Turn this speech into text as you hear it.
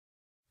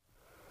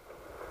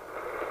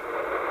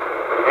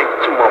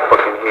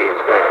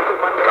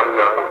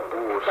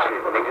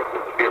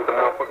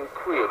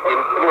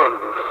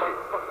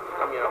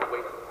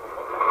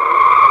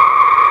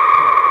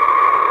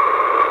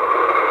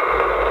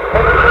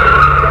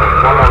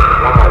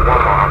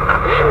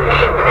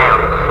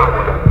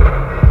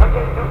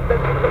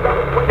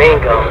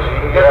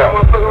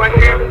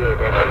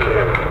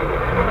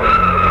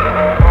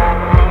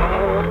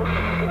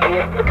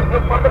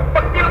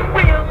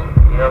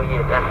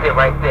there,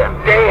 right there.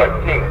 Damn.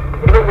 Right there.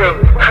 Look real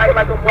tight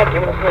like a mother.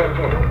 Give me the hand,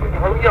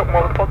 hurry up,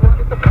 motherfucker.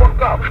 Get the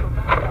fuck up.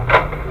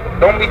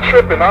 Don't be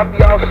tripping. I'll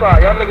be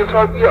outside. Y'all niggas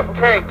hurry up.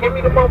 Tank, give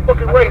me the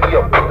motherfucking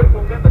radio.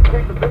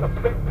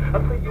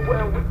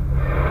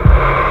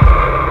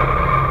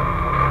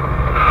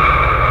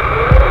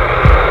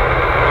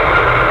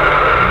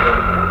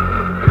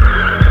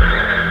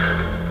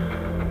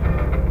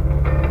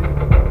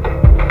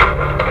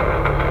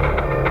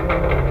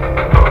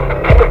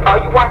 Are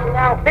you watching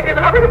out? Nigga,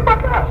 hurry the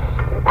fuck up.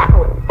 I know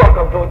what the fuck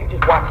I'm doing. You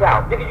just watch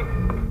out. Nigga, you...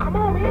 Come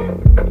on, man.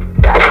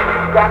 Got it.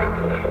 Got it.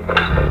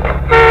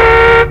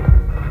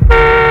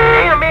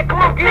 Damn, man.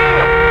 Come on, get in.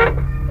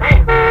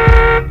 Damn.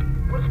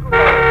 What's the screw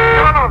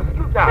job? No, the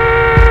screw job.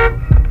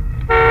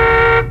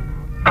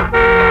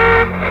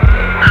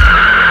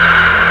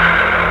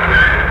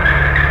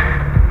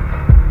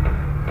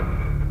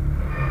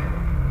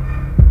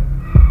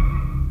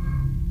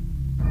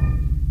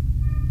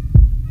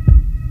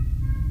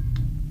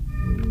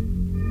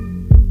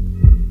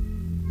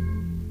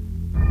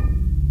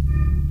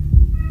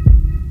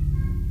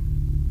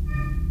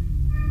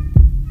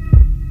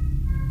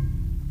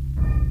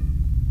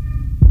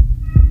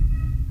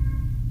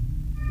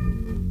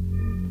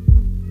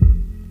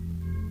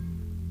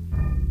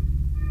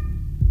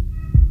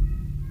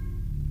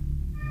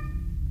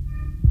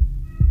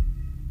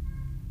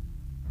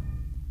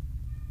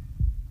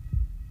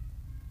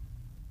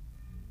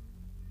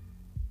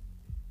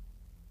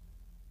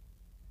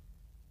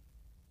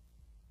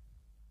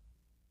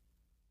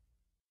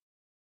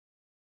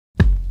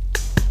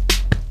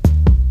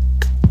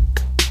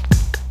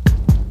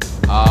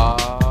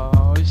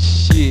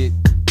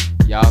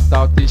 Y'all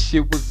thought this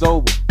shit was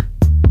over.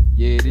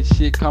 Yeah, this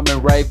shit coming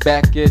right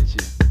back at you.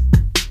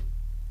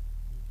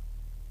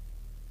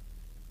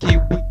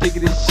 Keep we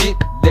kicking this shit,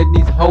 letting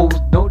these hoes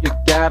know you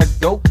gotta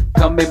go.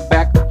 Coming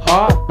back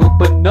hard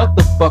with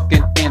another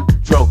fucking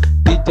intro.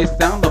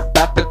 D.j.Sound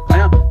about to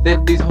clown,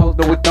 letting these hoes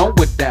know we don't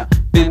it down.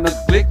 Then a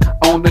click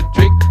on the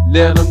trick,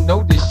 let them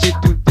know this shit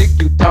too thick.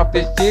 You talk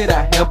that shit,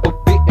 I help a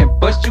bit and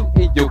bust you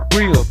in your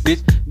grill,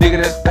 bitch.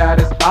 Nigga that's bad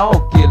as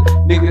hog killer,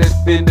 nigga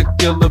that's been a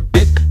killer,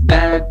 bitch.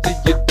 Now till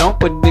you don't,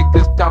 but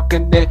niggas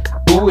talking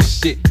that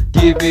bullshit.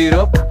 Give it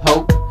up,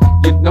 ho.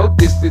 You know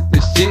this is the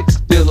shit.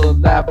 Still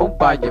alive, I'm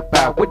by your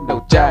power with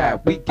no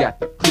jive. We got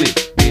the click,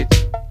 bitch.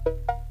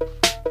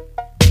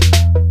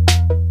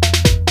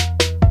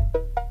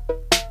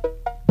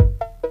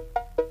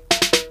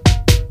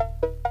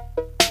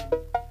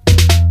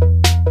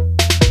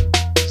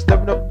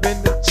 Stepping up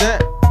in the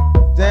tent,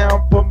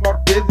 down for my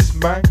business,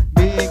 man.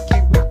 Me and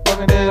Keith, we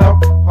fucking it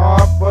up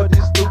hard for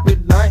this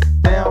stupid line.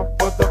 Down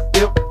for the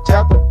fifth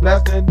chapter,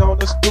 blasting on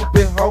the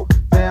stupid hoe.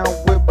 Down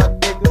with my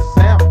nigga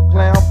Sound,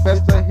 clown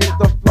fest to hit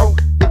the flow.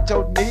 Hit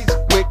your knees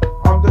quick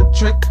on the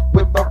trick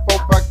with my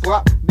 4-5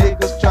 Glock.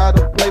 Niggas try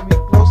to play me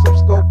close, I'm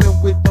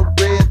scoping with the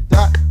red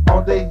dot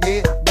on their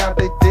head. Now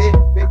they dead,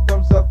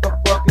 victims of the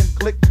fucking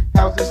click.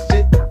 How's this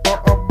shit for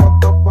a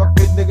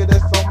motherfucking nigga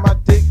that's on my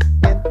dick?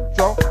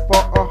 Intro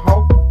for a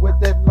hoe with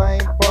that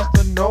lame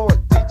buster noise.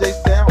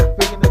 D.j.Sound,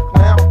 picking the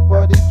clown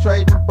for this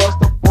trading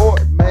buster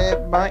board.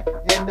 Mad Mike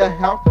in the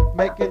house,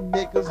 making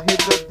niggas hit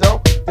the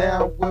door.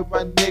 Down with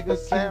my nigga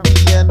Sam,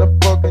 me and the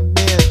fucking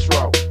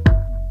intro.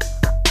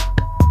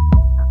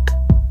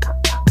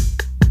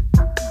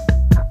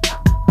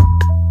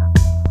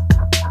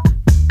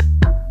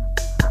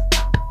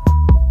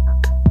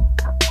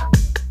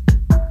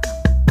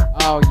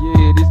 Oh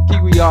yeah, this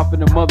Kiwi off in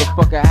the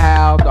motherfucker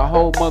house, the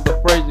whole mother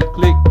Frayser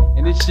click,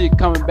 and this shit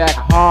coming back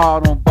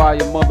hard on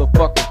Volume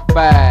motherfucking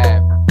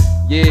 5.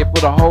 Yeah,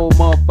 for the whole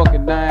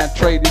motherfucking 9,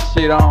 trade this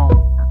shit on.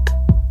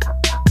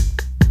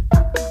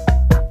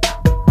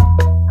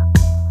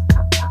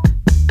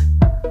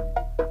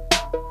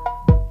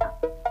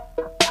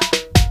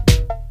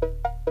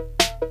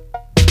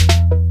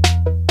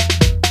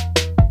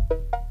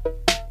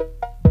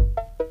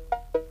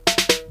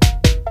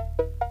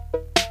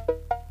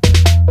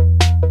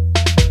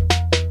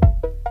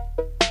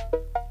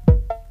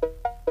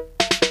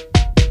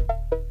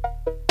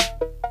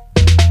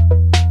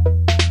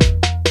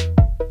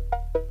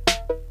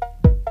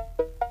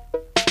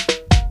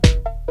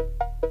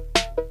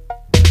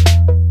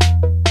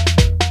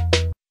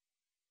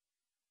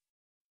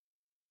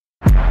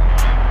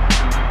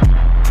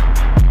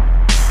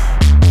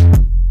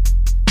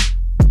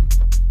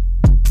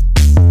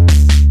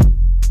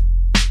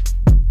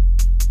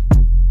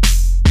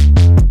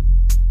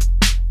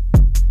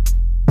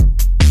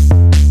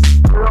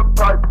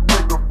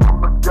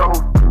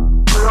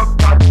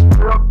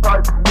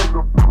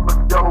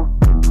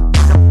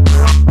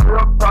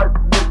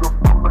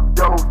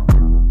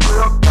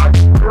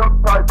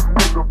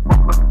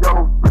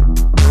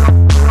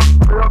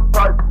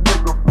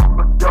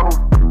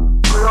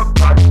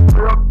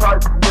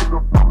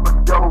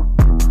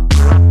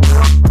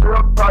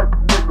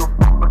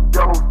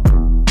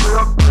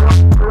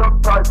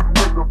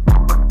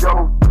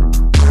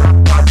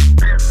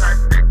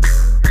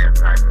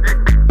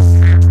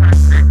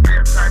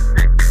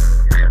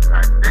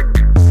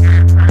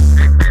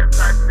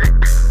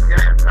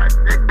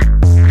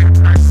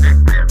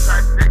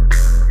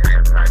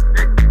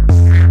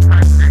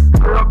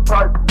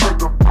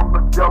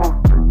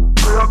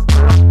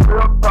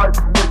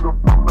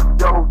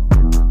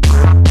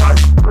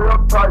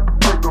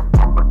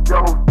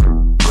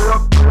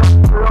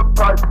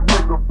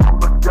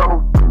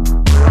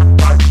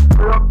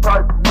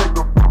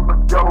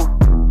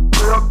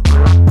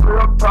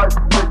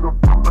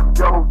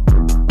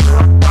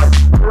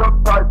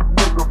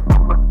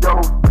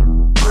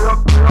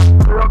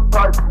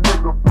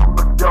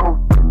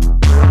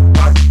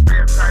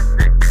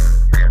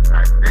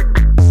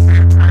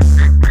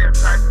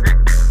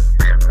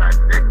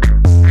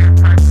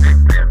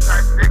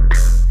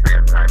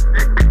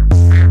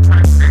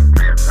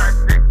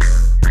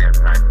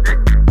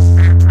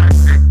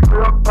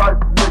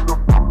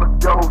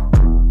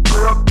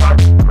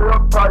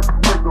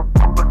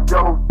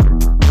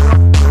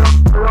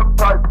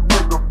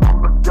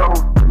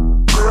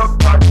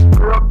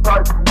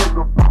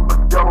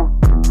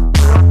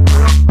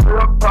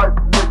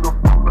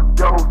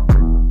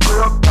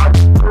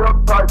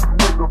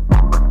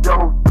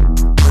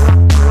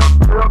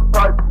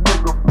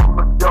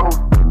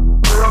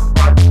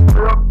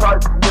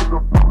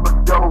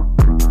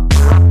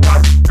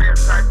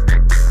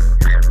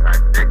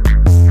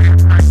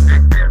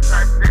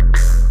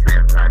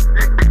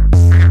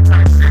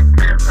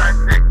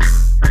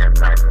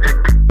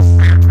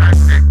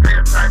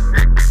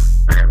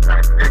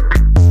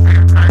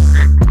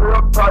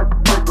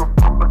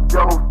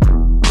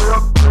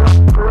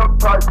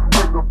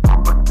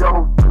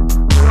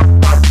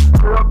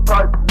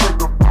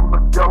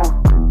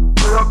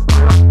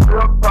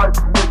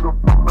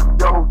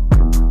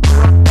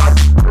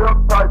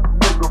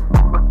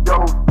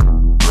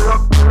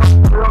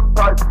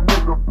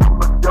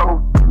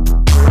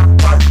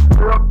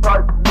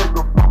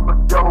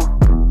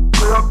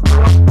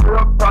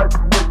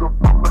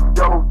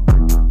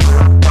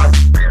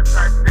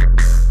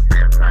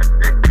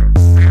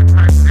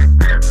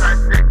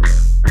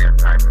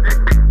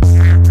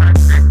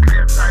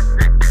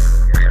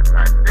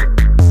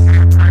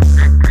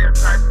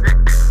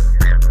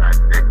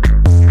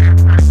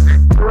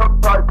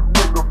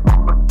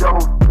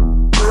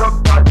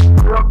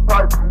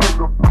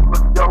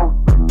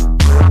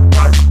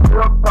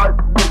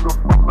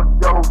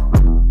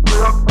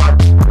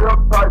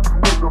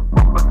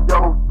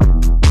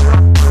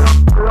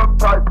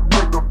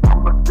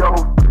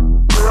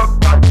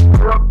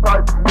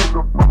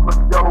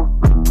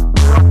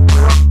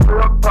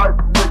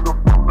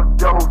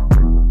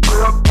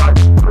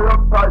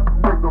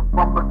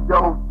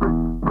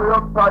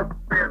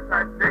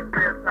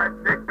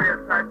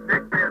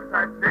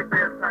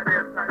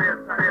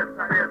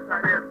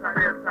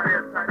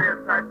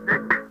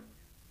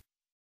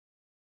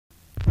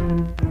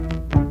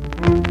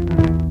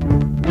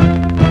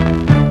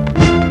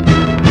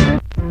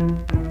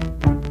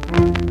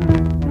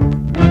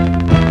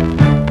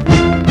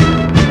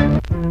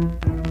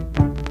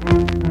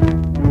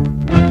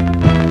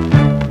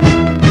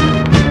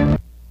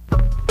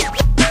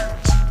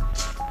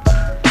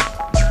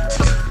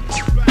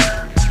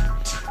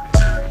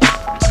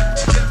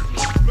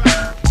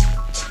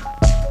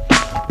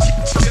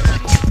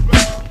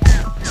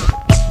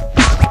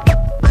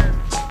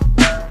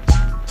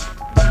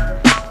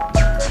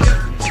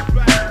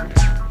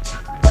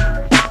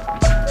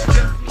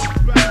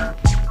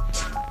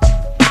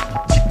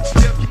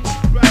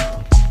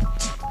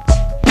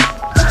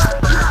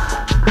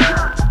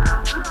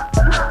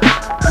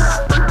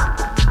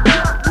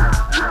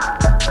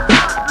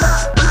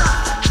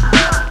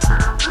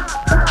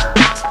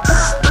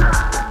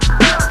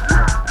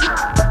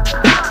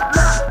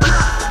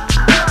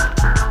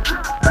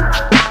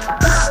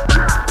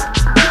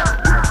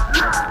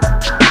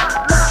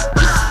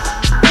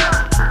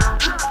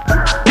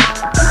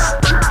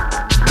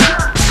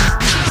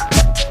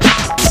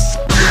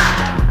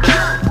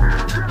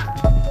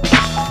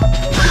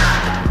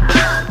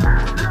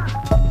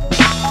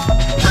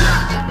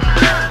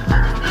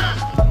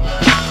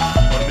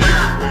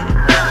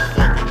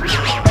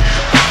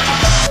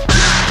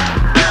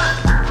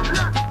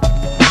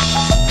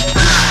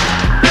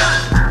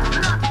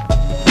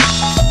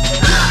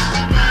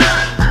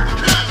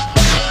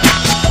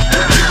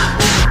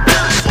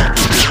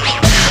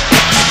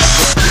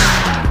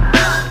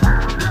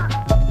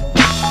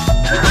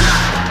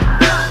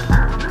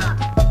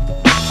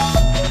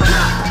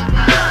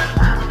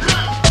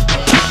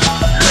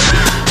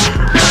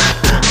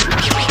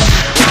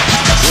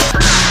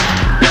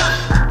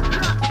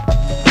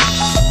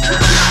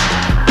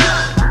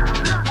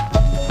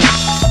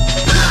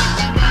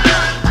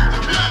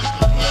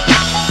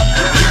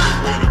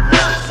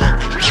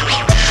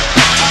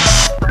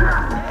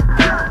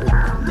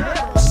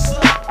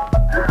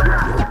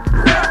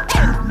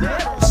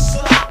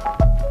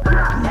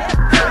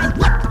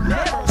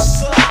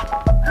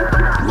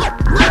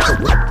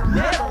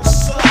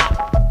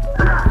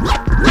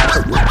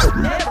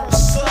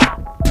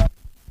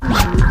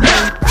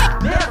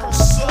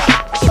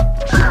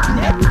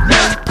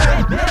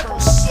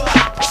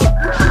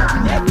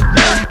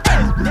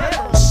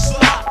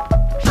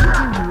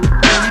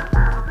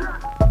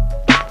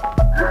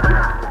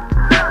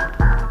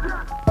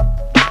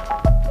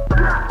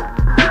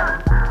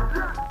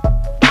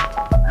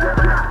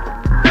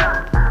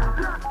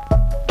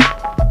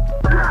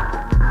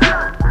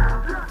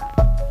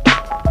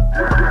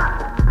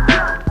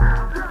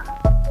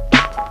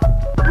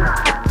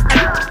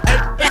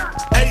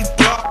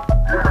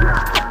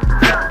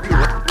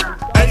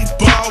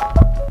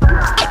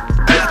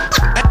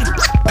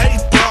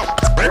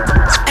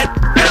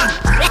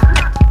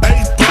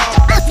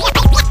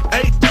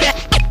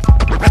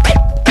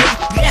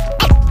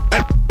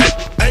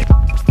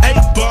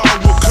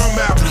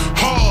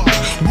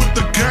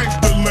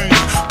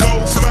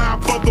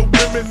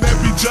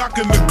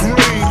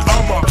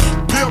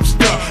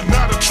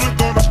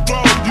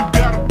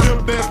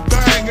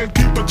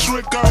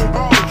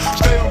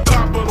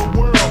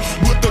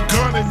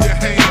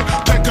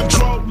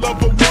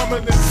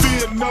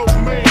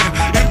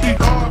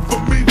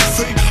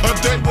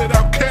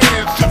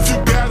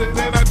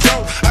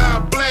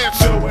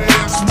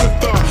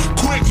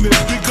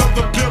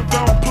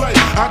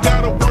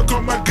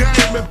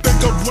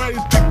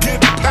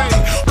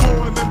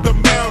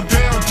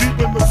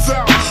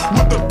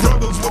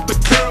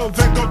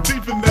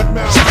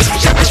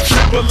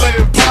 but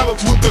laying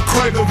pilots with the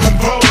cradle and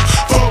bow.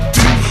 Fuck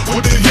deep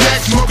with the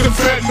yak, smoking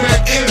fat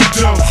Mac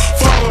endo.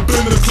 Fall up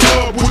in the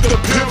club with the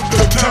pimp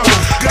the toe.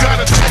 Got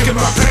a check in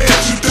my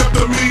pants, you stepped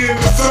to me in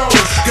the zone.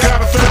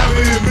 Got a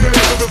family in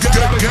Memphis,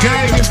 got a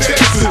gang in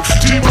Texas.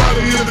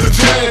 G-Money in the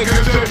Jag,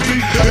 SJB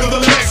in the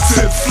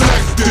Lexus.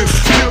 Flexed it,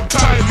 hip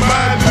tight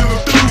mind in the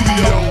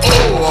studio.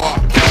 Oh,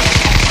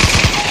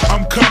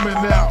 I'm coming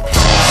out.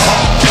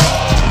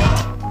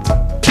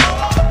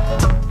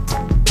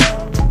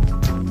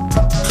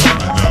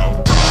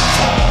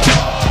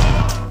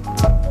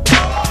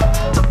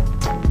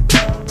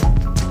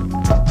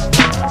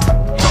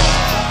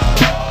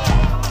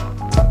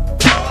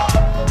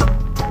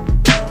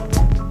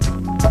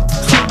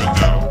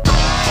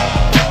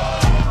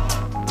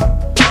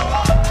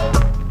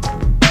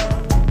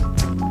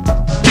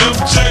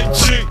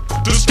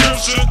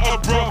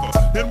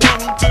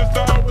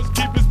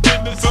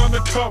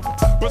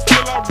 But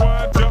still I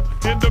wind up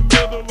in the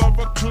middle of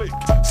a clique.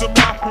 Some I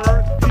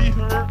heard, he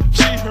heard,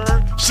 she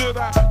heard. Should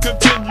I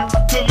continue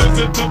to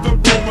listen to the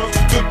rumors,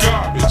 the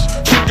garbage?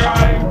 Trick, I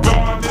ain't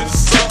born this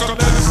sucker,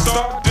 let it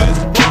start this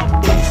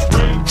rumble.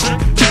 Ring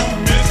trick, you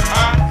miss, I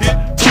hit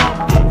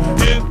tumble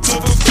into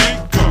the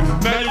speaker.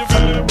 Now you're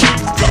feeling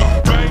weaker.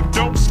 Bang,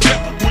 don't step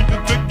when you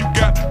think you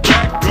got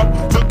back up.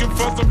 Looking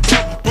for some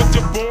help, but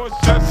your boys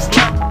just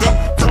slacked up.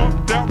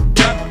 Pumped out,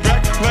 got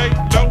back, laid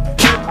low,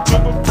 get to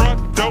the front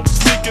door,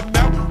 sneaking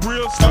out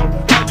real slow.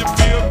 How you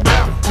feel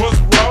now? What's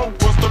wrong?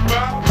 What's the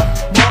matter?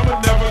 Mama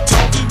never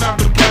told you not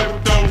to play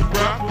with those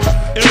rappers.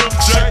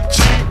 MJG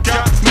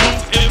got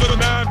moves in the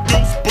 9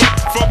 deuce, but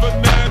for the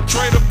 9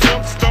 trader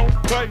pimps don't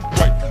play.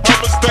 Wait,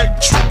 I'ma stay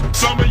true.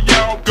 Some of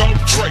y'all gon'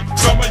 trade,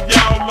 some of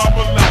y'all love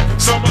a lot,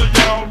 some of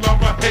y'all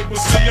love a hate. Well,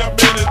 see, I'm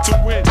in it to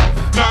win,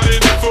 not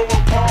in it for a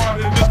part,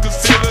 and it's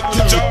considered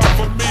a job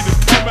for me to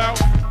come out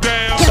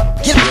down.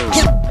 Get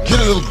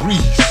a little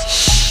grease.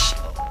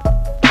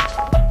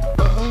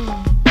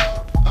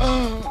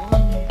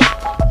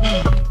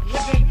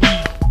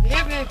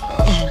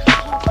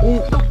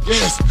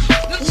 Yes.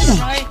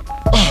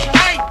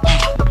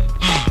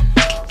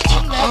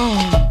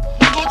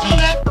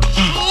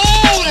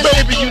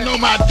 Baby, you know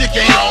my dick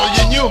ain't all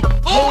in you.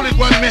 Hold it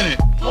 1 minute.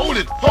 Hold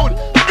it.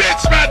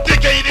 Bitch, my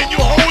dick ain't in you.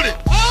 Hold it.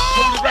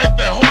 Hold it right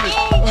there. Hold it.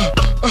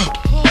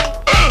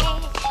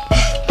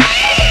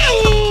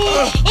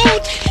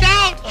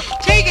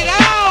 Take it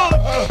out.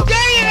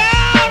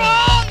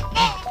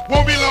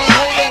 Won't be long.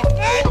 Hold on.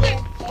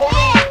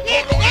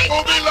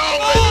 Won't be long,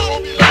 baby.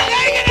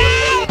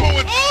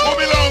 Won't be long. Won't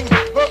be long.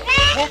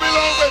 Won't be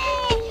long, baby.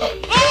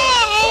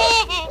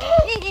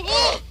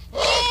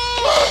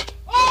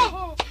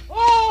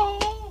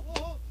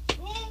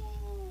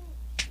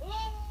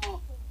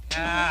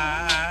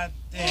 God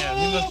damn,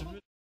 you must have.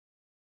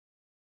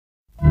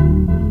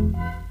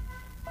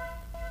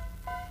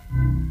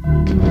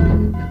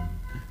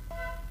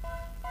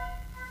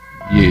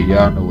 Yeah,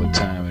 y'all know what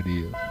time it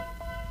is.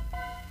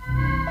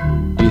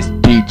 It's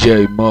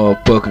DJ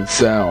motherfucking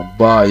Sound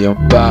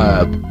Volume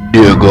 5,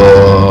 nigga.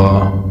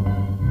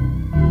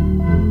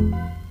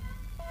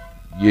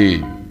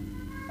 Yeah.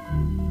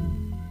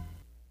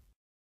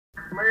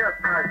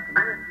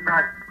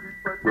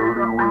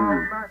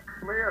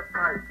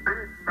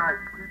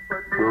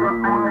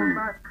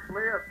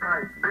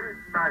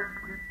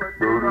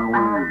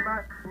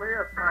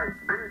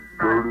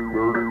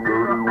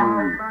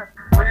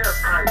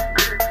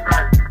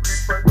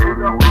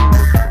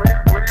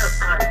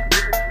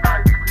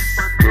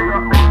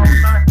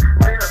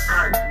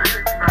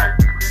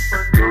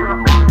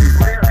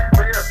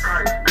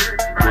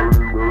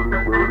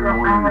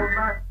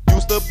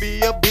 Used to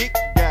be a big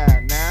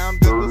guy, now I'm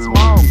just a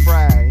small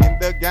fry. In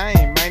the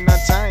game, ain't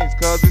nothing changed,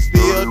 cause it's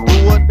still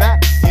do or die.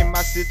 In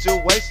my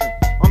situation,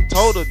 I'm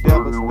total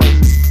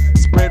devastation.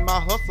 Spread my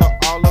hustle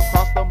all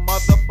across the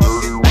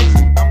motherfucking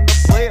nation. I'm the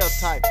player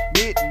type,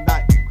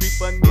 midnight,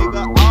 creep a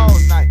nigga all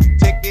night.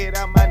 Check it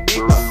out, my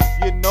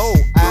nigga, you know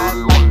I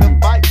like to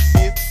fight.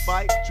 Fist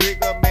fight,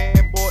 trigger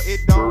man, boy,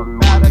 it don't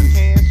matter.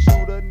 Can't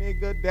shoot a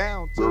nigga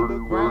down to the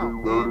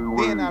ground. And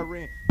then I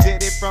ran,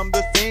 did it from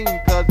the scene,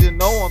 cause you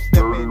know I'm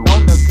stepping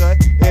on the cut.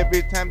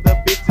 Every time the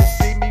bitches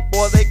see me,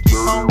 boy, they keep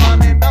on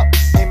running up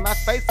in my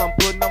face. I'm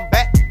putting them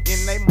back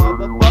in they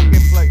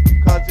motherfucking place,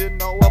 cause you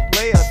know a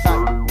player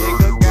type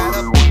nigga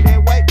gotta be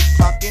that way.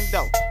 Talking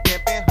dope,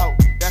 pimping hoe,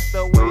 that's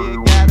the way it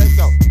gotta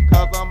go.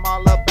 Cause I'm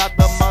all about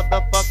the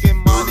motherfucking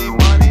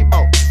money,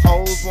 mo.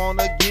 Hoes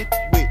wanna get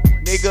with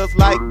niggas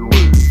like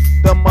me.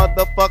 The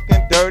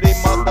motherfucking dirty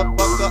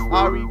motherfucker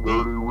R.E.D.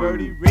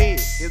 Dirty Red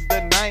is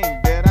the name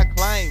that I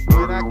claim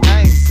when I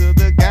came to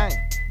the game.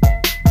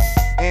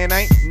 And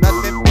ain't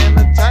nothing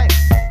finna change,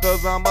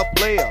 cause I'm a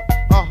player,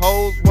 a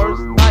hoe's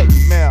worst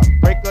nightmare.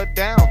 Break her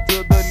down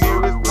to the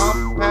nearest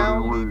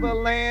compound, leave her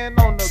laying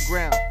on the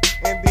ground,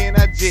 and then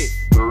I jet.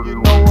 You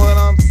know what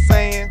I'm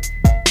saying?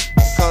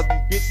 Cause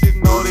these bitches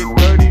know that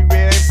Dirty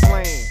Red ain't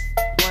playing.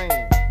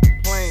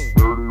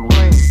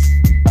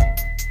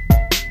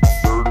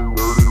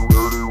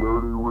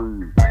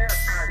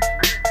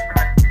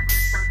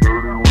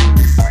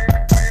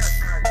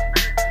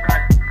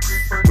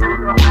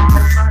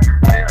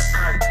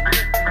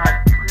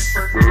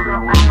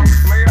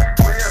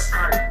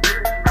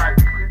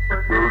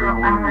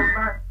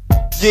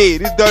 Yeah,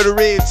 this Dirty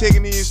Red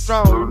checking in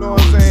strong, you know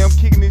what I'm saying? I'm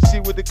kicking this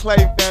shit with the Clay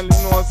family,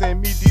 you know what I'm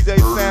saying? Me,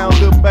 D.j.Sound,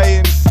 Lil Bay,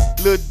 and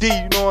Lil D,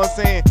 you know what I'm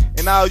saying?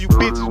 And all you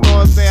bitches, you know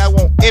what I'm saying? I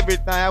want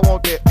everything. I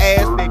want that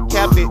ass, that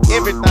cap, that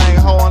everything,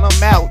 ho, and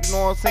I'm out, you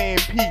know what I'm saying?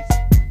 Peace,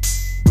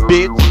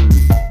 bitch.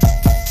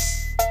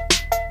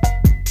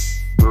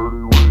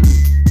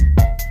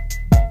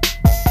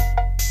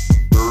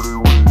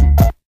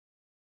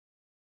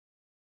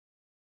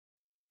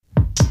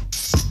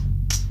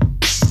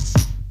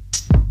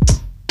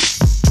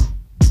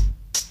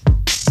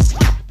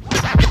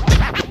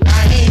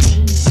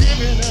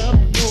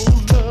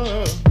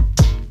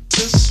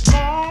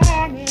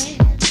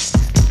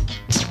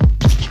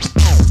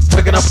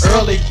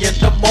 Early in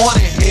the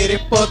morning,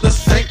 headed for the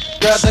sink,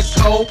 grab the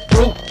cold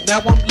brew. Now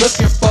I'm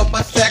looking for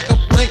my sack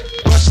of blink,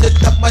 brushed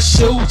up my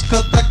shoes,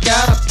 cause I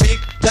got a big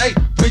day.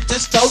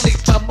 Reaching slowly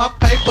to my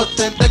papers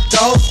in the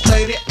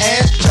gold-plated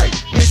ashtray.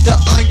 Hit the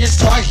onion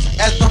twice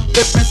as I'm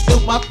flipping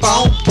through my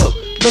phone book,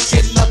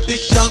 looking up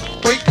this young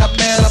freak I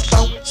met up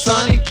on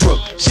Sunnybrook.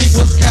 She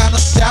was kinda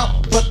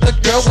stout, but the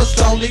girl was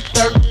only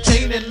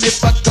 13, and if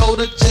I go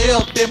to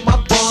jail, then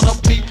my bond'll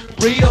be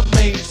real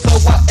mean. So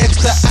I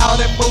extra out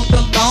and moved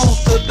along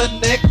to the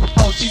next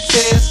home. She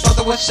said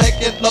something was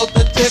shaking, low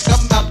the dick,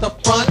 I'm out the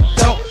front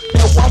door.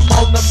 Yo, I'm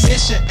on a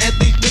mission, and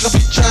these niggas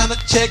be trying to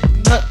check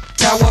nut.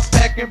 Power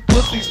packing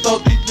pussy, so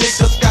these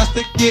niggas got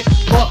to get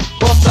fucked.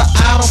 Buster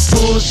out on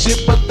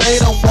bullshit, but they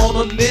don't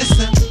wanna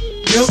listen.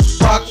 Milk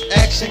box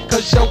action,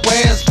 cause your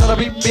ass gonna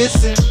be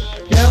missing.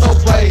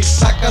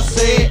 Getaways, like I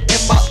said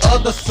in my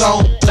other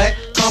song, black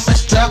coming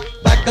strapped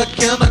like a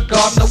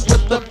kindergartner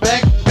with the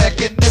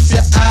backpack. And if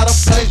you're out of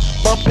place,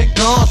 bumping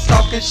guns,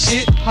 talking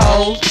shit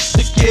hoes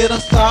to get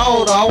us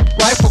all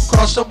right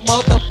across your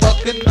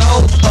motherfucking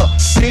nose.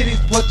 Pity's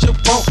what you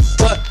want,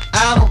 but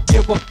I don't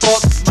give a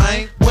fuck,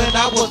 man. When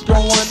I was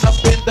growing up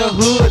in the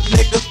hood,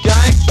 niggas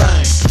gang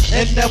bang,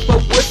 and never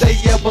would they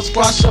ever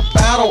squash a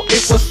battle.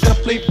 It was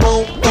simply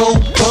boom, boom,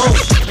 boom,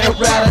 and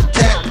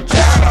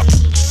rat-a-tat-tat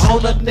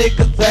on a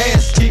nigga's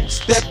ass. Keep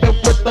stepping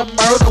with the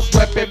murder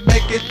weapon,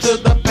 make it to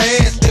the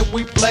past, then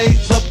we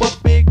blaze up a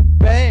big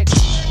bang.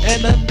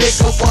 And a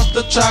nigga wants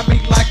to try me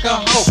like a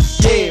hoe.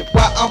 Yeah,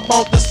 while I'm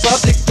on the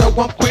subject, so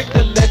I'm quick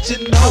to let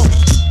you know.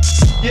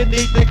 You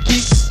need to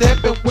keep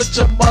stepping with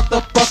your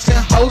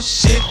motherfucking hoe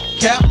shit.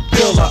 Cap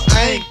killer,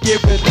 I ain't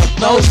giving up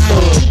no love,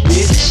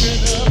 bitch.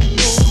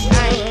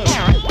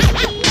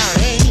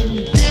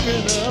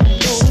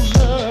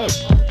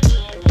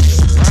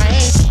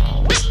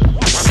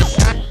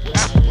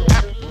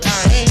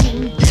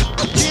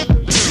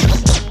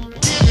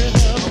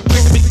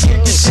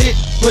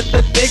 With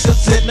the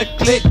niggas in the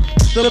clique,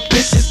 the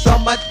bitches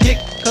on my dick,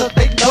 cause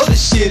they know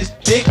this shit is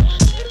thick.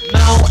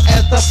 Known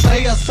as a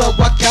player, so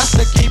I got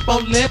to keep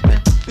on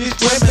limping. These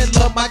women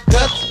love my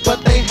guts,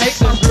 but they hate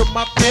to hear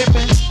my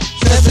pimping.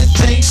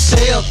 17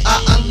 shells I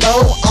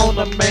unload on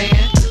a man,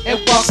 and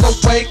walk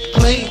away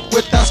clean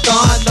without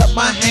scarring up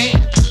my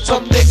hand.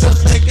 Some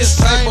niggas think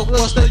it's right, but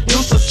what's the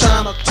use of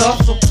trying to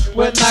tussle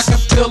when I can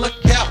fill a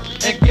cap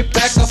and get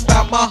back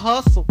about my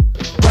hustle?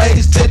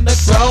 Raised in the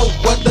grove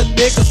where the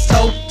niggas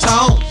so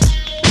toned,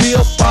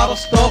 pill bottle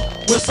stuff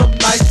with some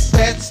nice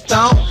fat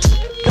stones.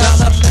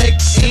 Gotta make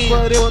in,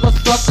 but if a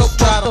sucker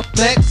try to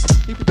flex,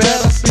 he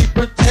better be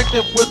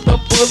protected with a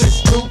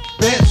bulletproof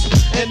vest.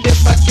 And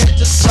if I get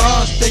the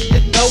charge, then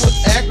you know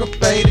it's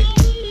aggravated.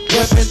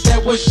 Weapon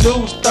that was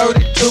used,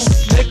 32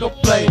 nigga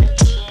plated.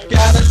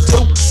 Gotta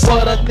do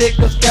what a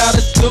nigga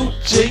gotta do,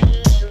 G.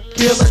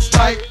 Killing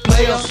type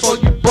player, so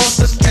you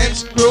busters can't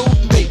screw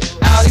me.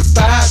 Audi 5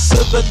 to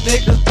the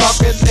niggas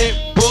talking that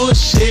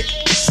bullshit.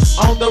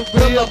 On the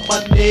real of my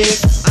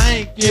nigga, I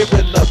ain't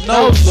giving up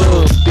no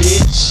love,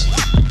 bitch.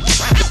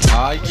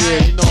 Oh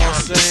yeah, you know what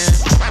I'm saying?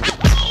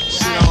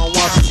 Shit on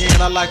once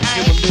again, I like to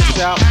give a list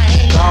out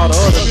to all the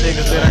other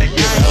niggas that ain't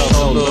giving up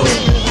no love.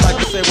 I like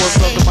to say what's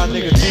up to my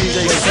nigga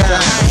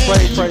D.j.Sound,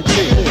 Frayser,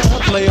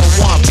 player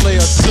 1,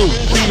 player 2,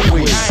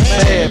 Kiwi,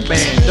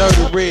 Madman,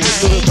 Dirty Red,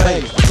 Lil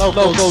Bay,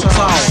 Logo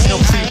Town,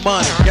 MC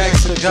Money,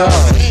 Gangsta God.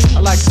 I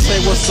like to say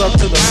what's up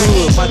to the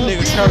hood, my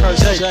nigga Kirk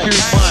J, Q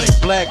Money,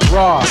 Black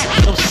Rod,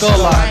 them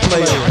Skull Eye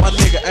players, my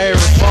nigga Aaron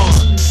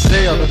Bond,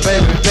 Dale, the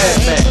baby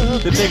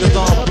Batman, the niggas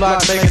on the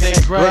block making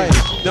it great,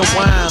 them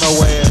wino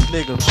ass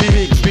niggas,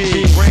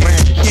 Big,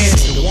 Grant,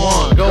 Kenny,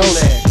 One,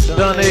 Golak,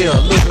 Donnell,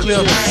 Lil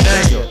Cliff,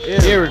 Daniel,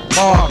 Eric,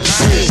 Mark,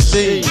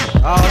 Steve,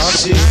 all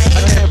shit.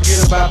 I can't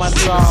forget about my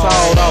nigga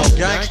Sawed Off,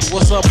 Gangsta,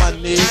 what's up my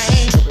nigga?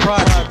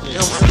 Project,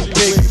 MC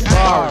Big,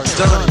 Bar,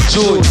 Johnny,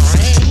 Julie,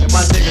 and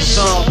my nigga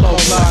Sean Low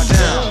locked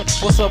down.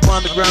 What's up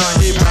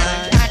underground here,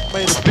 man?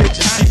 Made the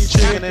bitches keep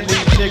chicken and these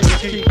niggas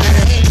keep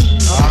dancing.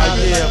 Oh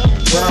yeah,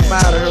 but I'm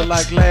out of here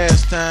like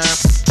last time.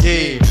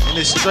 Yeah, and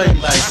it's straight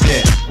like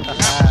that.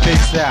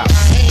 Peace out.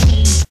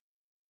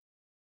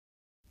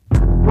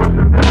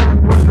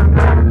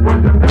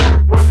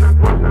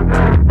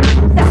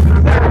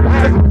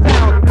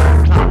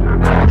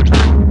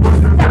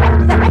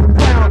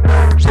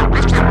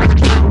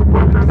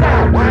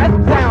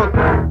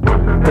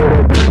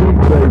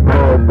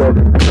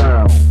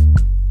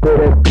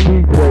 Sound.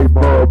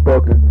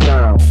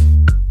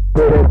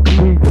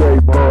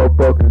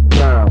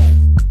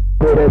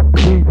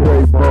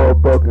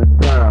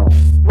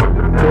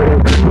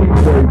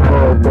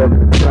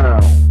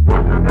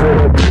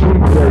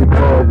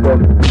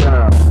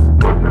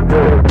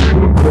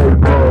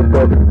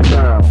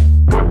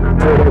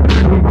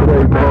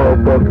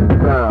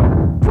 motherfucking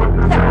sound.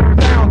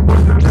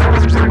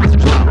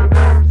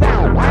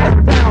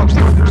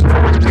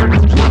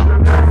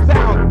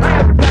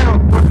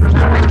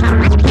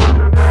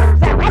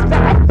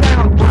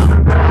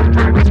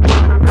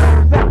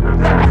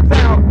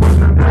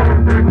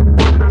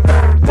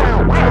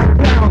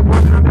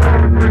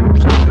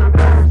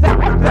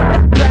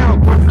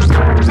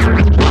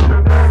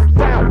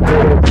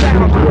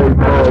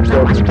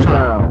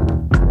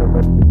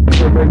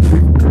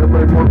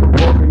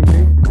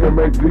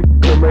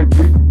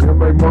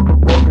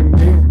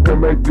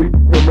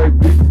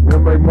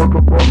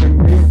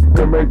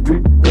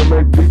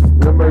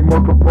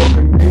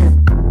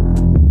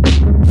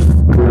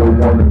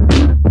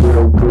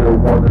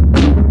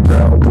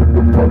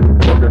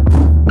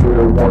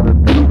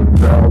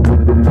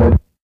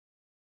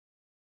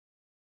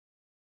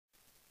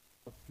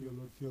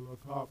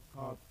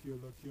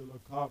 Killer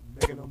cop,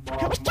 making them all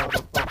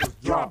motherfuckers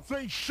drop.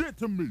 Say shit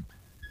to me.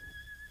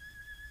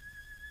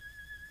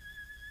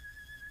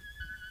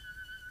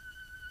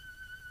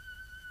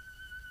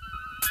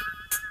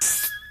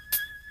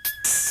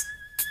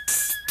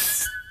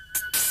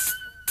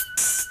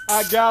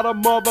 I got a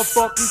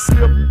motherfucking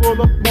clip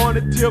full of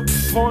pointed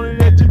tips,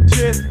 pointed at your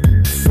chest,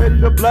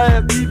 ready to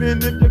blast even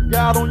if you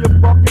got on your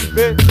fucking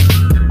vest.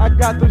 I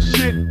got the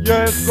shit,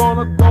 yeah, it's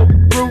gonna go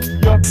through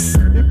ya.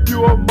 If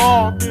you a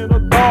mark in a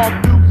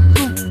dog, you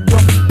suit ya.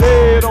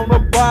 Dead on the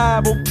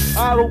Bible,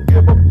 I don't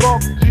give a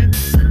fuck, G.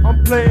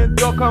 I'm playing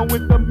duck hunt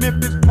with the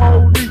Memphis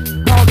police.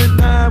 Calling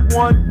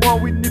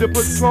 911, we need a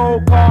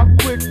patrol car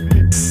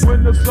quickly.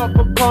 When the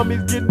sucker come,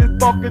 he's getting his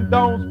fucking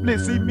dome split.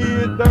 See me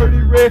in dirty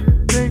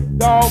red, pink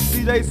dog,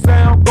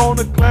 D.j.Sound,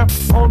 gonna clamp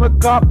on the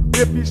cop.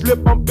 If he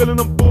slip, I'm feeling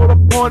him full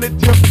of pointed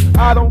tip.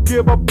 I don't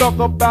give a fuck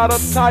about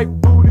a tight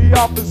booty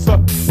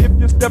officer. If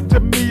you step to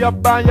me, I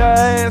find your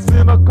ass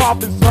in a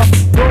coffin, son.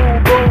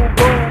 Boom, boom,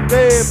 boom,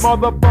 dead,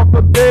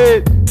 motherfucker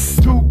dead.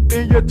 2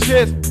 in your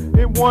chest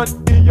and 1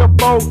 in your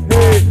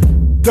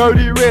forehead.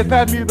 Dirty red,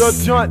 pass me the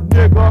joint,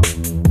 nigga.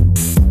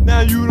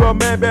 Now you the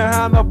man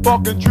behind the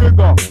fucking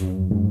trigger.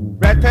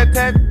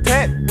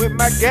 Rat-tat-tat-tat with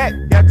my gat,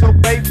 got your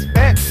face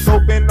fat,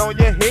 scoping on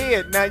your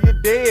head, now you're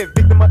dead,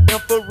 victim of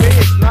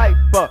infrared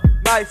sniper,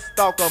 night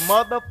stalker,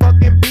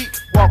 motherfucking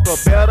beat walker,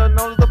 better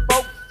known as the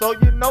folks, so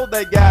you know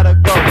they gotta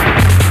go.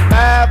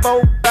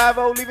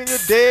 5050, leaving you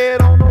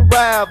dead on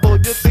arrival.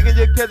 You're thinking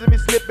you're catching me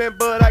slipping,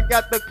 but I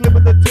got the clip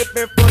of the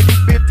tipping for you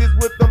bitches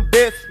with them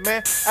best,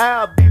 man.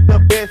 I'll be the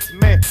best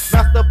man.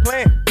 Master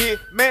plan, hit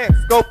man,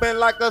 scoping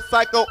like a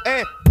psycho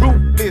and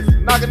ruthless,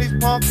 knocking these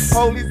punks,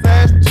 police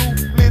ass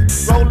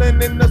toothless,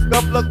 rolling in the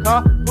scuffler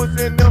car,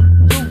 pushing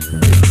them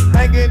juices,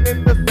 hanging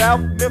in the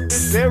South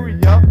Memphis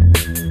area,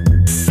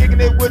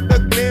 kicking it with the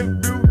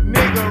Glenview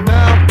nigga.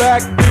 Now I'm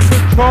back in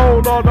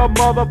control of the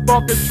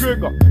motherfucking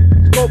trigger.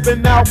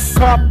 Scoping out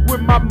cop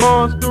with my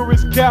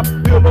monstrous cap.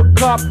 Kill a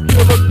cop,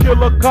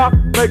 kill a cop.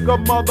 Make a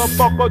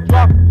motherfucker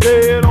drop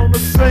dead on the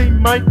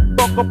scene, man.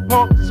 Fuck a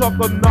punk,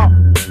 sucker, nah.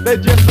 They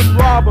just some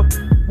robbers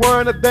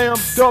wearing a damn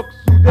duck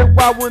suit. That's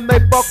why when they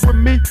fuck with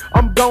me,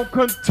 I'm gon'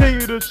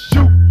 continue to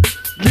shoot.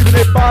 Leaving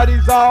their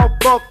bodies all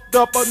fucked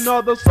up.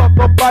 Another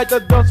sucker bite the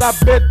dust. I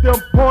bet them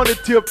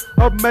pointed tips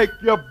will make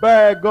your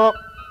bag up.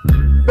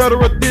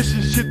 Federal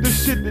edition shit, the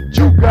shit that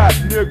you got,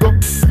 nigga.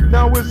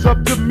 Now it's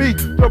up to me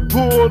to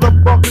pull the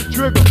fucking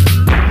trigger.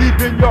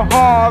 Leaving your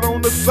heart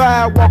on the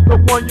sidewalk, the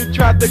one you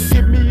tried to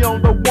get me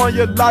on, the one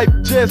your life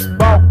just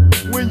bought.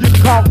 When you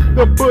caught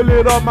the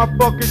bullet on my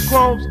fucking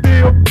chrome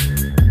steel,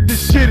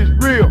 this shit is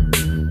real.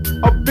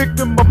 A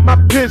victim of my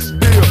pistol.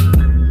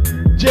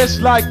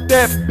 Just like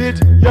that, bitch,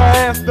 your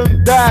ass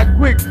done died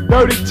quick.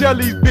 Dirty, tell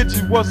these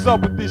bitches what's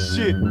up with this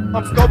shit.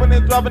 I'm scoping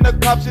and dropping the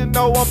cops, you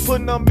know I'm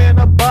putting them in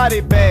a body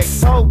bag.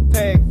 Toe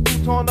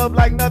tags, torn up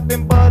like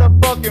nothing but a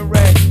fucking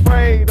rag.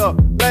 Sprayed up,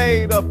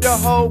 laid up, your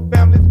whole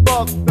family's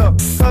fucked up.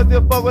 Cause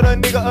you fuck with a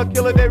nigga, a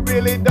killer, they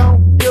really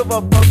don't give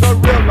a fuck.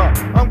 Gorilla,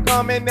 I'm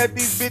coming at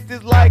these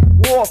bitches like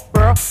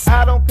warfare.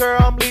 I don't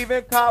care, I'm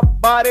leaving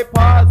cop body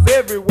parts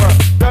everywhere.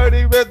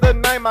 Dirty is the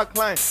name I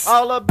claim,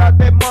 all about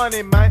that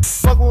money, man.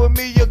 Fucking with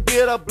me, you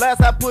get a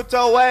blast, I put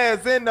your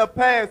ass in the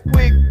past.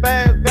 Quick,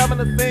 fast, grabbing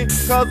the scene,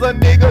 cause a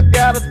nigga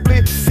got a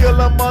split. Kill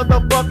a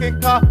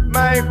motherfucking cop,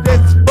 man,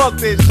 just fuck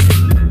this shit.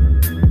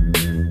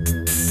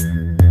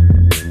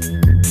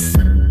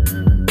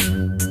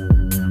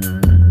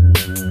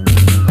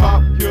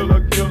 Cop,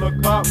 killer, killer,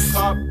 cop,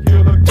 cop,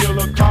 killer,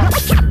 killer, cop.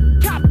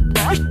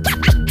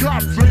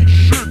 Cops ain't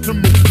shit to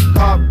me.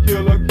 Cop,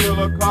 killer,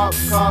 killer, cop,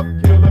 cop,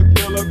 killer,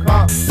 killer,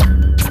 cop.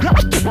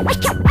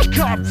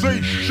 Cops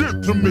ain't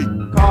shit to me.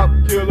 Cop,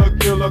 killer,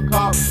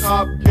 cop,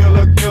 cop,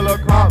 killer,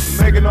 cop.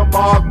 Making them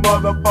all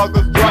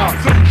motherfuckers drop.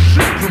 Cops ain't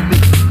shit to me.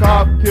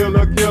 Cop,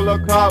 killer,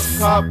 cop,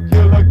 cop,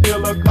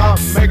 killer, cop.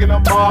 Making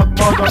them all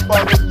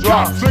motherfuckers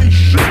drop. Cops ain't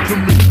shit to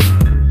me.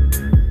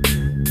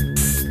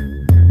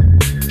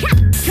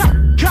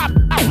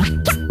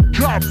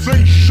 Cops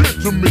ain't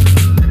shit to me.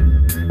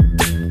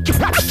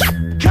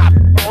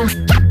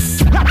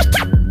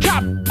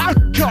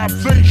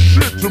 Cops ain't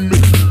shit to me.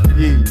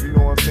 Yeah, you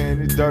know what I'm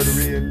saying? It's dirty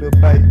red, little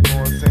baby, you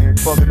know what I'm saying?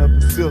 Fuck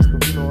system,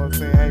 you know what I'm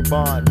saying? Ain't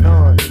barring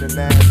none in the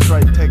 9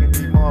 straight, taking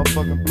these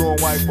motherfucking blue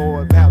and white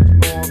boys out, you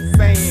know what I'm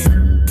saying?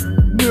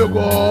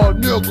 Nigga,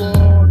 nigga,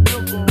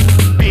 nigga.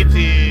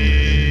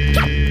 Bitches.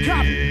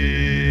 Cop.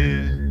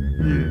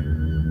 Yeah.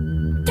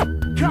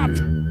 Cop.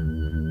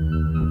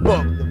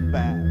 Fuck the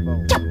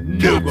 5-0.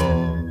 Nigga,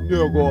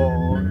 nigga.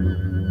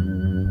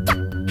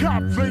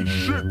 Cops ain't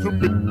shit to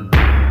me.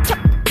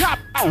 Cop.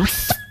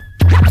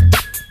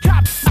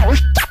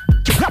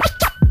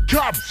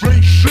 Cops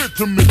ain't shit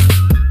to me.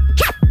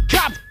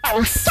 Cop.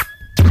 Cops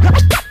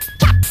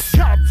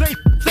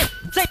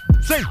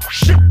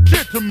ain't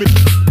shit to me.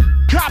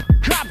 Cop.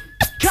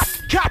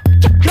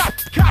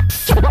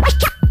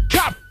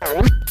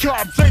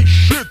 Cops ain't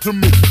shit to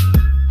me.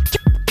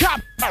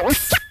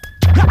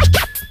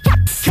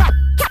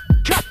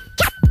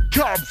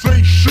 Cops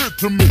ain't shit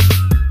to me.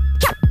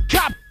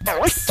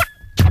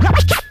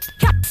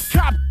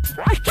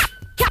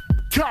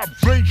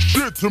 Cops ain't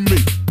shit to me.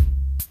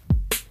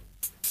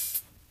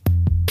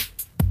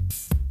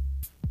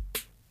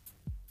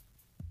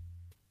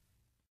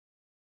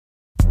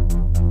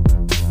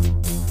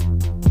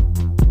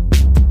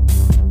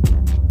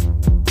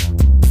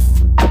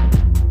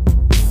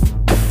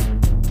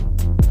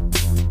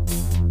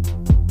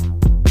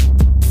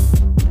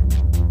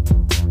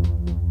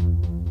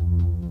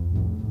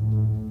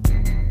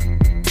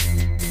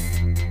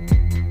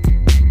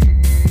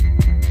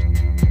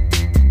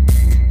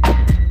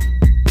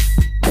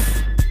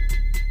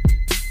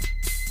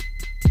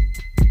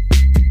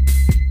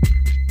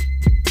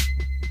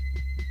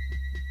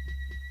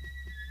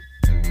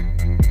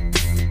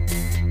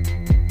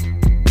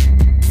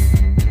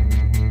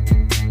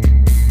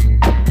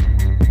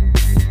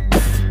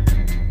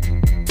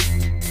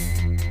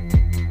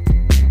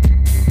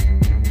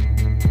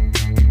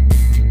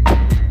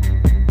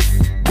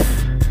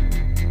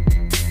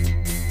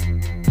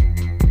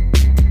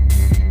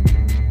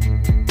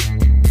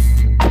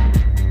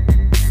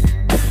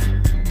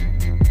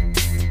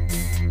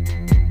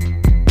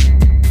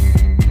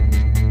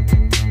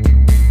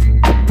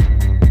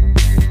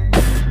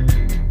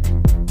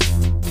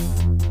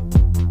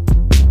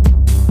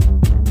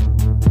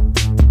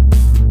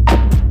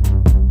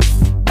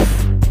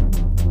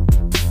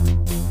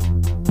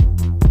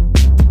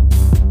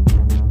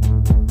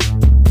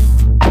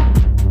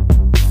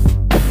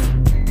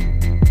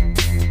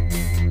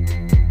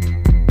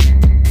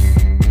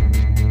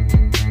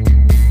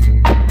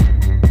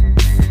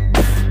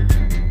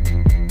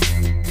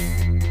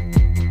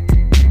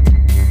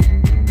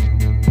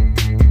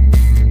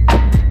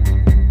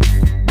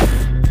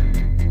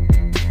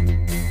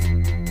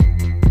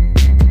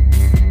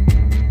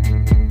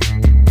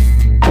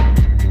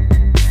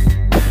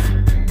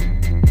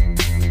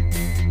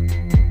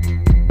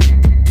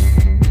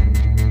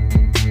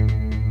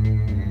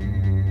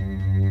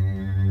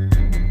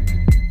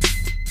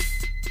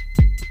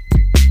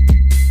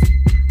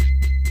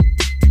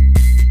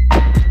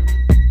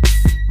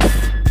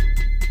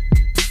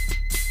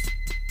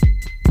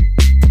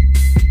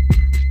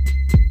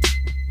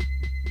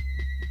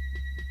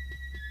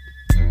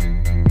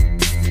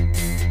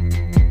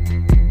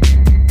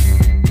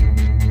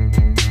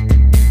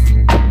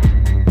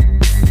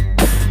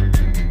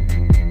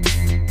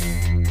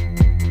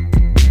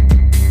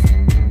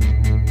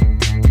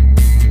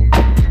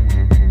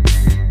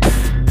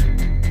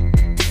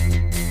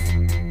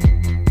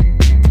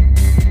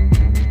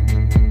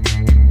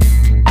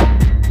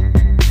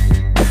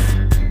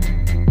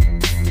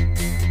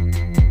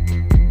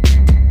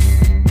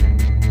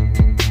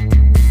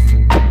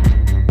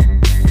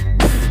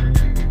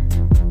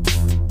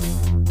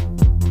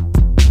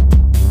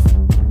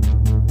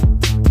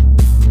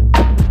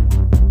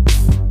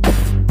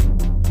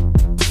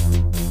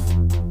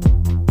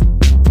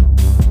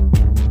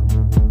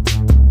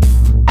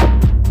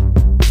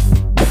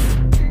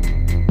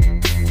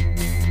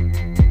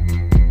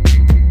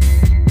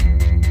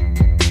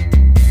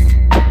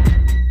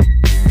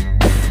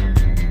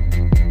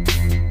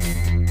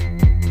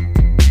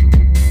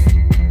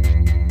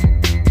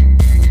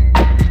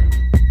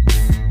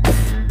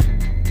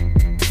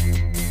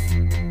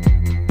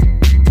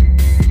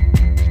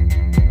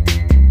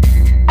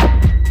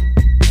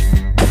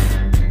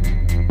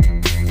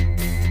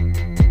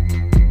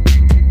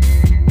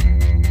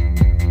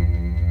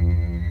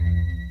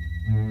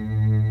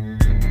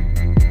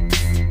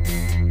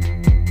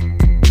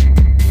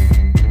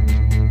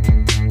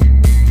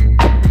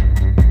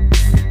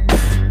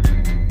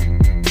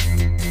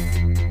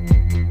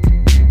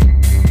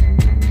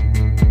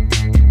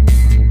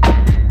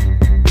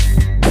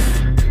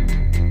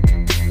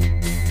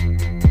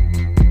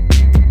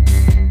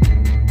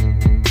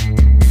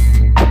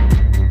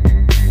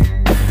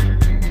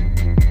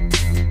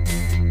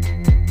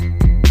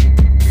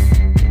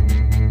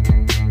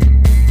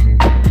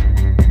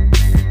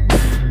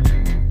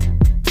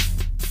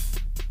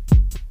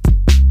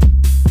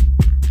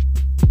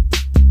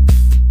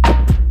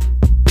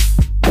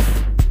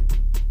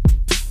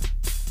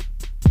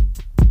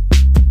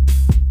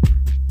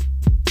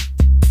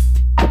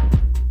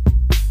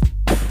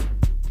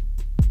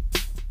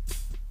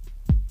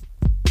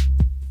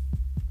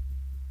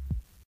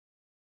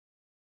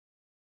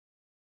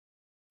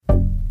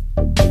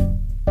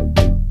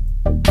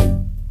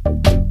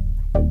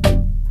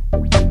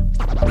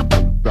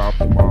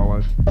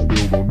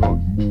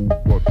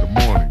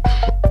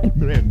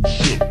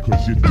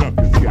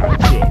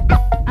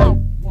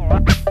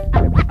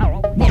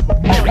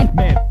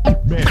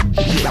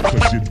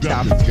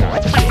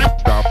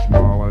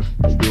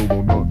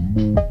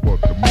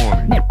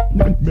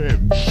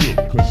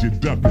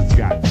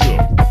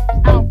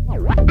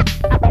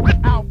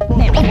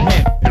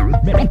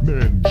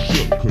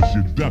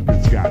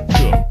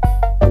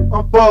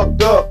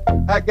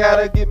 I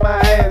gotta get my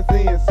ass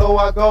in, so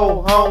I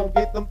go home,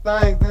 get them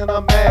things in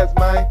a mask,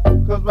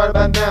 man. Cause right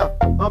about now,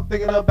 I'm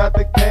thinking about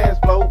the cash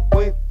flow.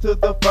 Went to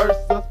the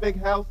first suspect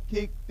house,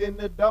 kicked in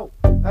the door.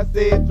 I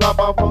said, drop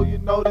off, oh, you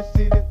know the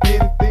shit is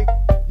getting thick.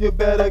 You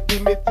better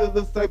get me to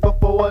the safe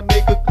before a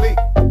nigga click.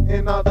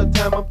 And all the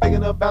time I'm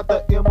thinking about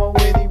the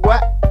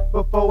M-O-N-E-Y.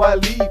 Before I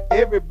leave,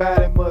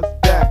 everybody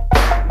must die.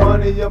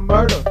 Money or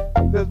murder,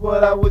 that's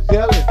what I was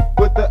yelling.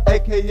 With the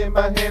AK in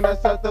my hand, I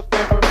shot the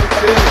fan from the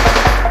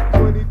ceiling.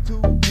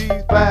 22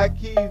 G's, 5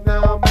 keys,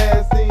 now I'm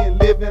ass in,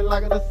 living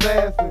like an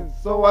assassin.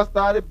 So I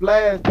started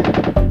blasting.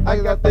 I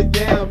got the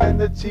yam and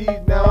the cheese,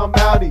 now I'm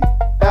outie.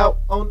 Out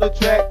on the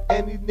track,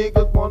 and these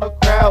niggas wanna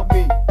crowd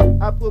me.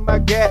 I put my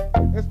gap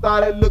and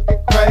started looking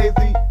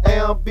crazy.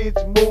 Damn, bitch,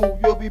 move,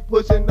 you'll be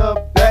pushing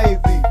up Daisy.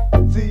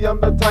 See, I'm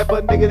the type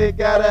of nigga that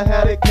gotta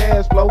have that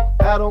cash flow.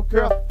 I don't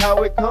care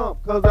how it come,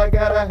 cause I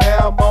gotta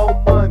have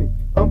more money.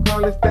 I'm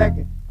currently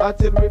stacking,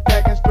 artillery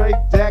packing, straight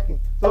jacking.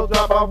 So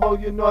drop off, oh,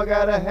 you know I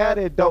gotta have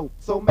that dope.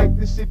 So make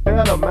this shit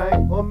better,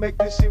 man, or make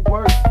this shit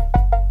worse.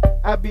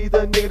 I be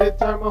the nigga that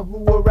determine who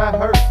will ride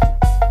hurt.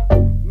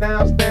 Now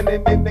I'm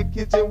standing in the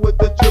kitchen with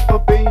the triple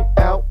beam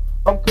out.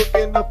 I'm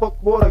cooking up a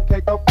quarter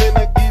cake, I'm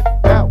finna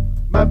get out.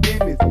 My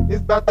business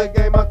is about the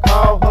game I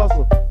call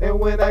hustle. And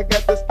when I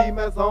got the ski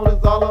mask on,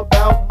 it's all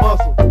about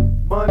muscle.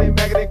 Money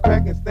making and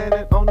cracking,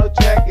 standing on the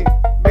track and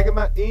making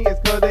my ends.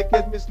 Cause they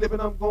catch me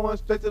slipping, I'm going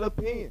straight to the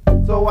pen.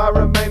 So I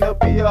remain to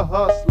be a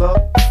hustler.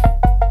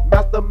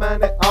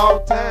 Mastermind at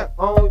all time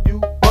on you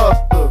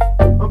busters.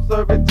 I'm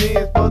serving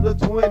 10s for the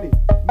 20,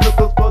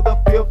 nickels for the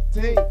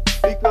 15.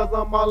 Because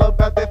I'm all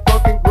about that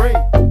fucking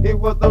green. It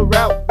was the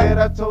route that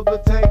I chose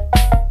to take.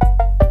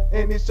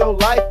 And it's your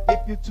life if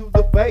you choose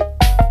the fake.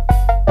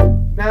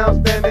 Now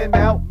I'm standing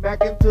out,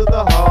 macking to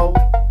the hole.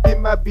 Get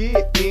my bid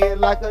in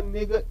like a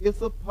nigga is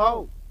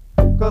supposed.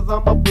 Cause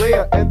I'm a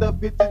player and the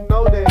bitches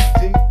know that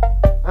G.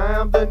 I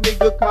am the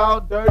nigga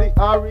called Dirty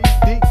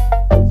R.E.D.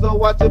 So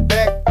watch your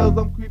back cause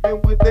I'm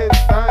creeping with that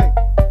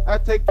thing. I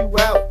take you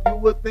out, you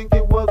would think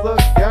it was a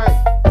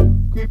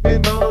gang.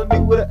 Creeping on a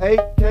nigga with an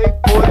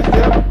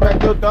AK-47.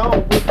 Crack your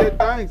dome with that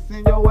thing,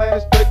 send your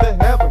ass straight to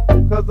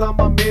heaven. Cause I'm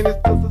a menace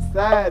to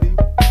society.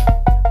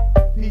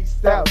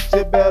 Peace out,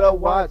 you better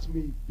watch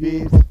me,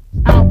 bitch.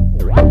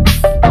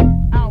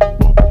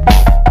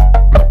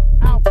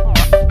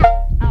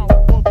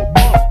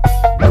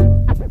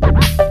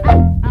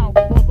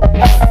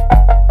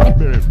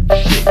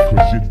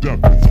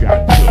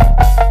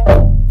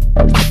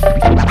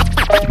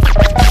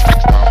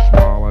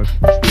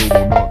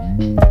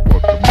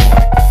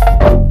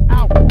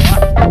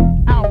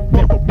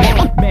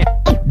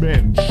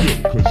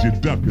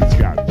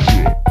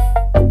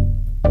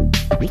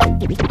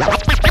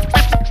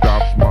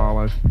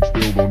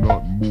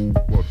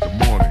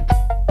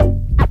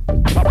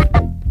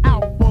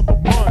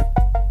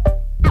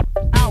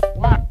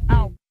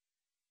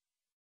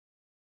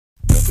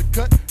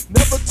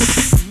 Never to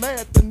be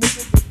mad, the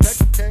nigga with that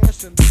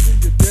cash and listen,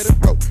 you dead and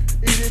broke.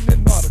 Eating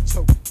an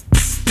artichoke.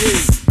 Yeah.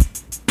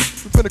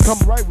 We finna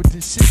come right with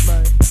this shit,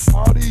 man.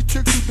 All these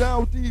tricks you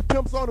down with these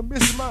pimps on the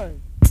mission,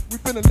 man. We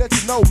finna let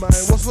you know,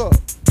 man, what's up.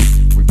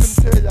 We finna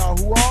tell y'all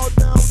who all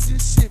down with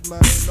this shit,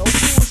 man. No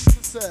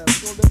bullshit aside. We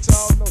gonna let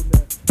y'all know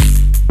that.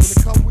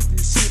 Finna come with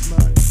this shit,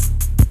 man.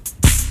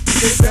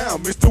 Get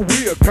down, Mr.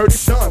 Will,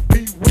 Curtis, Sean,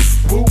 P. Wick,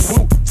 Woo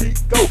Woo,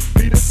 Tico,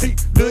 Peter T,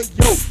 Lil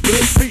Yo,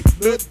 Lil B,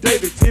 Lil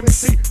David, Timmy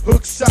C,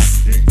 Hook Shot,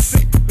 DC,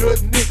 Lil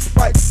Nick,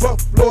 Spike,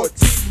 Buff, Floyd,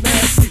 T,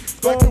 Nasty,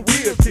 Fucking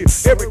Wheels here,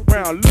 Eric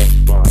Brown,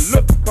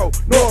 Look Cold,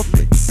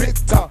 Northley, Big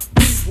Top,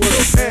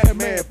 B-World,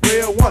 Madman,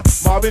 Player 1,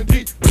 Marvin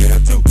D, Player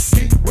 2,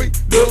 Kiwi,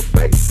 Lil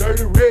Bass,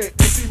 Dirty Red,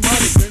 MC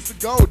Money, Vince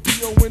Gold,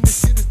 D.O. when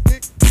this shit is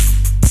thick,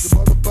 the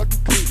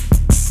motherfucking click.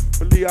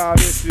 Believe all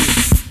this shit.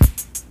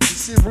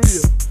 This shit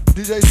real.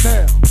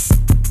 D.j.Sound.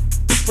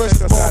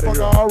 Freshest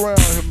motherfucker all around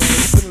here, man. We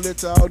finna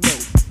let y'all know.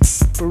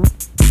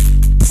 For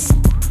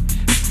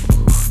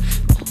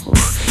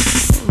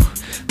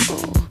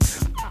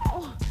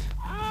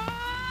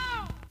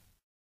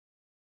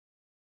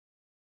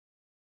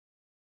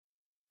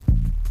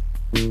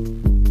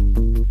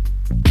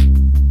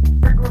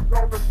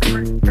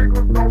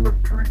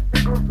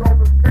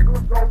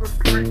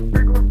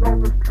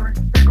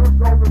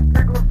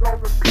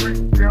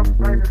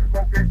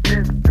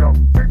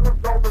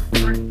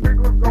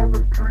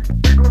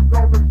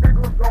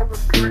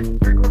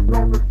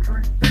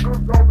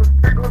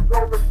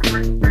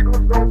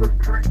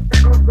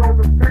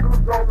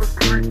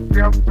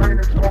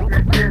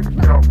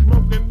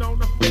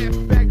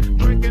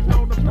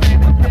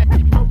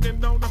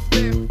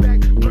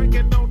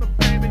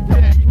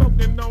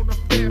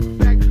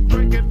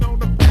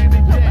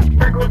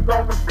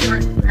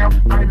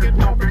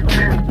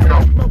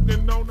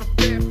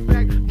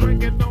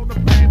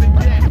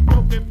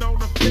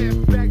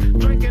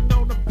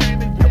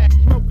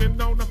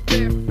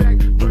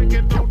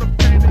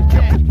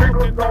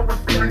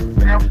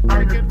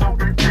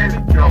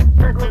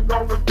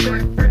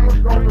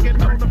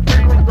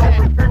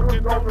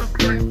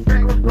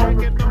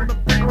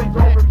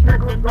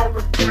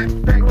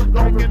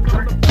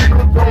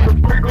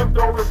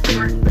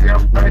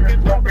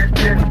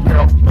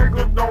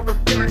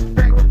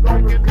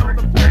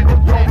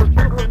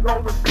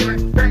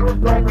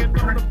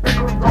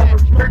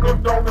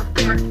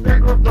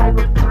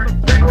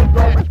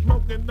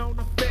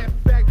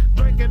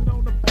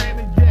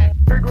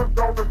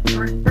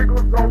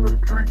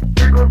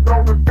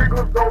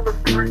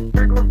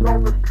Niggas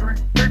on the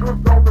street.